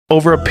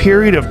Over a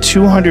period of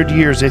 200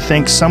 years, they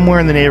think somewhere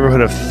in the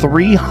neighborhood of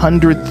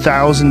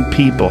 300,000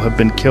 people have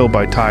been killed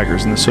by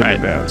tigers in the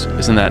Sundarbans.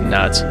 Isn't that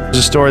nuts? There's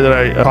a story that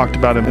I talked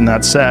about in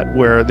that set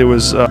where there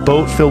was a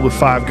boat filled with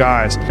 5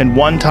 guys, and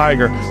one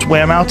tiger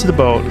swam out to the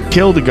boat,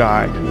 killed a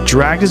guy,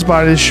 dragged his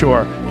body to the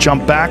shore,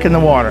 jumped back in the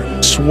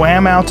water,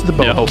 swam out to the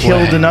boat,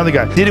 killed another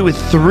guy. Did it with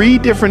 3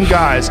 different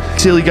guys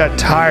till he got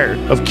tired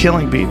of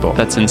killing people.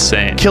 That's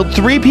insane. Killed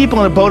 3 people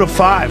in a boat of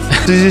 5.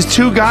 So these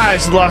 2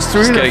 guys lost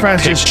 3 of their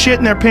friends, just shit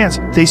in their pants.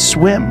 They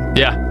swim.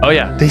 Yeah. Oh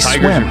yeah. They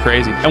Tigers swim. are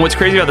crazy. And what's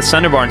crazy about the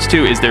Sundarbans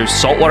too is there's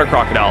saltwater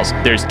crocodiles,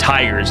 there's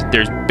tigers,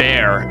 there's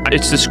bear.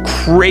 It's this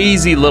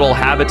crazy little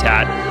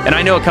habitat. And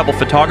I know a couple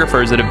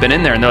photographers that have been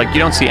in there and they're like, you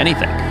don't see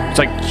anything. It's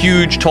like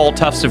huge, tall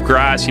tufts of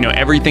grass, you know,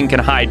 everything can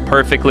hide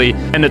perfectly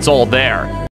and it's all there.